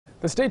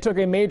The state took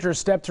a major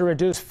step to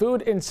reduce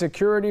food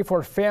insecurity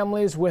for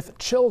families with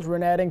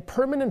children, adding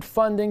permanent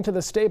funding to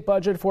the state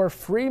budget for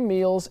free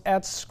meals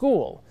at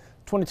school.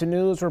 22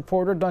 News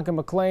reporter Duncan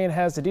McLean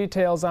has the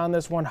details on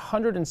this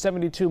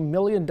 $172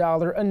 million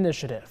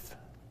initiative.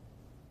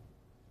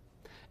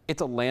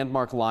 It's a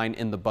landmark line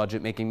in the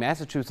budget, making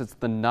Massachusetts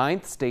the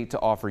 9th state to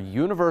offer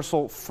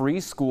universal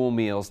free school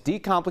meals,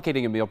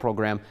 decomplicating a meal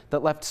program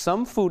that left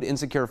some food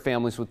insecure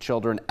families with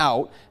children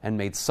out and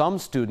made some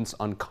students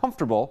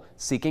uncomfortable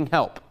seeking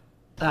help.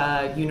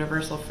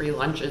 Universal free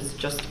lunch is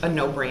just a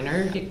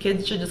no-brainer.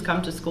 Kids should just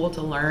come to school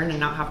to learn and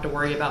not have to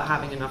worry about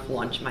having enough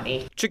lunch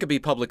money. Chicopee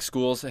Public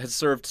Schools has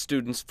served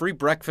students free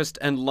breakfast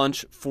and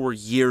lunch for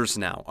years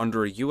now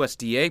under a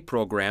USDA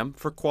program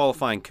for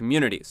qualifying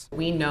communities.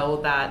 We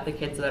know that the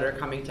kids that are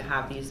coming to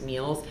have these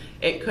meals,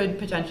 it could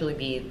potentially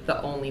be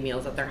the only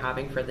meals that they're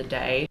having for the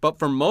day. But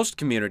for most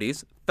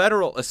communities,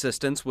 federal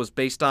assistance was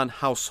based on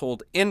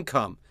household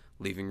income,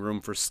 leaving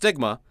room for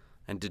stigma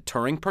and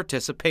deterring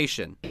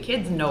participation.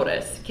 Kids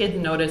notice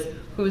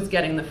who's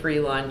getting the free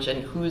lunch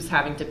and who's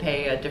having to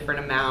pay a different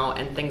amount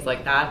and things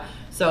like that.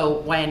 So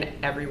when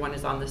everyone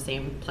is on the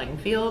same playing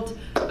field,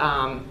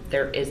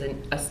 there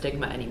isn't a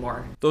stigma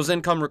anymore. Those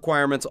income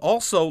requirements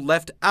also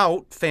left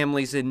out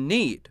families in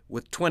need,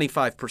 with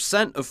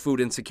 25% of food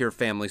insecure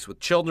families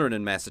with children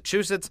in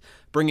Massachusetts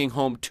bringing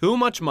home too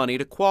much money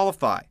to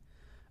qualify.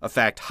 A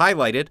fact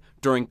highlighted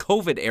during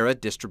COVID-era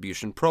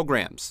distribution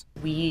programs.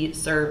 We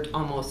served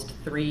almost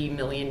 3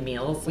 million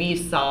meals. We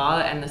saw,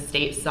 and the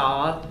state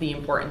saw, the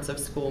importance of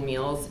school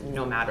meals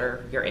no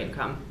matter your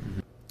income.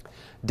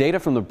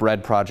 Data from the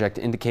Bread Project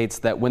indicates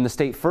that when the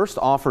state first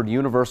offered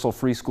universal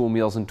free school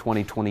meals in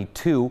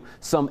 2022,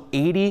 some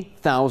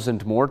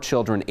 80,000 more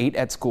children ate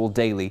at school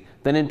daily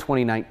than in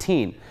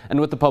 2019.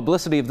 And with the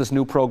publicity of this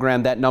new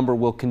program, that number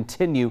will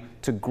continue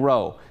to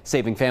grow,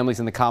 saving families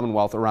in the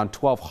Commonwealth around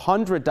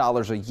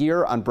 $1,200 a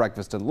year on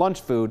breakfast and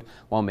lunch food,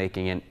 while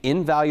making an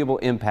invaluable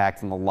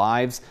impact on the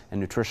lives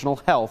and nutritional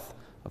health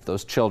of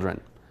those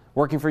children.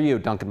 Working for you,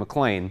 Duncan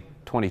McLean,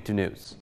 22 News.